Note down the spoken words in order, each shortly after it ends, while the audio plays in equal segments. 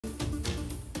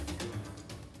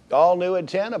All new at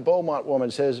 10, a Beaumont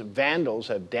woman says vandals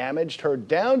have damaged her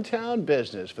downtown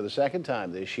business for the second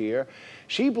time this year.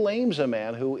 She blames a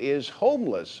man who is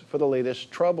homeless for the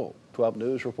latest trouble. 12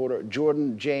 News reporter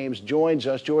Jordan James joins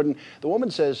us. Jordan, the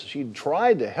woman says she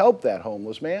tried to help that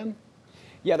homeless man.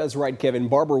 Yeah, that's right, Kevin.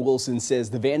 Barbara Wilson says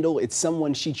the vandal is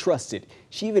someone she trusted.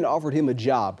 She even offered him a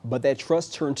job, but that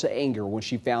trust turned to anger when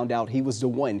she found out he was the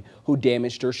one who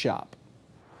damaged her shop.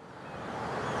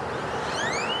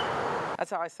 That's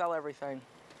how I sell everything,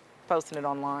 posting it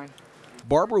online.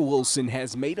 Barbara Wilson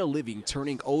has made a living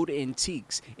turning old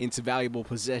antiques into valuable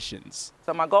possessions.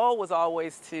 So my goal was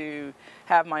always to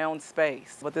have my own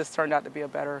space, but this turned out to be a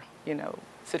better,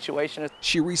 situation.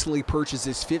 She recently purchased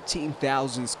this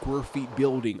 15,000 square feet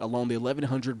building along the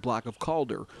 1100 block of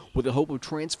Calder with the hope of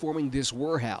transforming this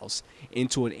warehouse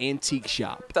into an antique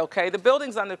shop. It's okay, the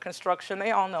building's under construction.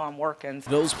 They all know I'm working.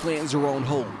 Those plans are on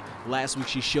hold. Last week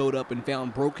she showed up and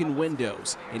found broken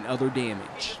windows and other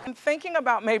damage. I'm thinking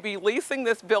about maybe leasing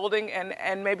this building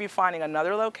and maybe finding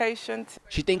another location.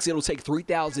 She thinks it'll take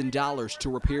 $3,000 to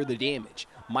repair the damage.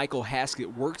 Michael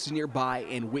Haskett works nearby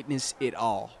and witnessed it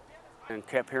all. And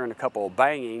kept hearing a couple of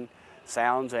banging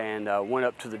sounds and went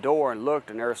up to the door and looked,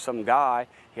 and there was some guy.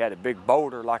 He had a big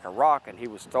boulder like a rock and he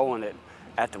was throwing it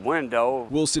at the window.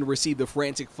 Wilson received a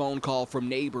frantic phone call from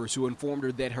neighbors who informed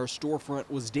her that her storefront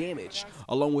was damaged,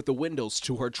 along with the windows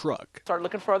to her truck. Started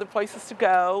looking for other places to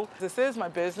go. This is my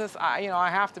business. I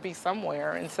have to be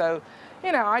somewhere. And so,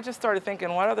 I just started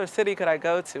thinking, what other city could I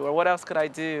go to, or what else could I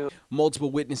do? Multiple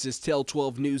witnesses tell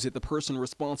 12 News that the person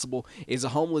responsible is a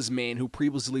homeless man who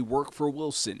previously worked for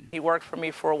Wilson. He worked for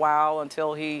me for a while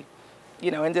until he,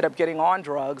 ended up getting on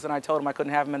drugs, and I told him I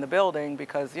couldn't have him in the building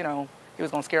because, he was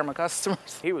going to scare my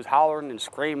customers. He was hollering and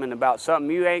screaming about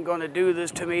something, "You ain't going to do this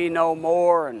to me no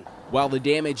more." And while the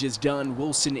damage is done,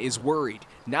 Wilson is worried,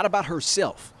 not about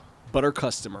herself, but her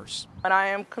customers. And I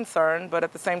am concerned, but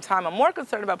at the same time, I'm more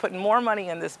concerned about putting more money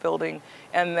in this building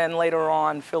and then later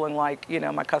on feeling like,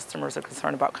 my customers are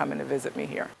concerned about coming to visit me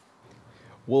here.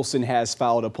 Wilson has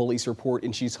filed a police report,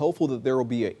 and she's hopeful that there will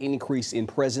be an increase in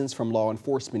presence from law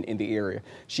enforcement in the area.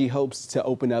 She hopes to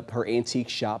open up her antique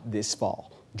shop this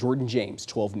fall. Jordan James,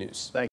 12 News. Thank you.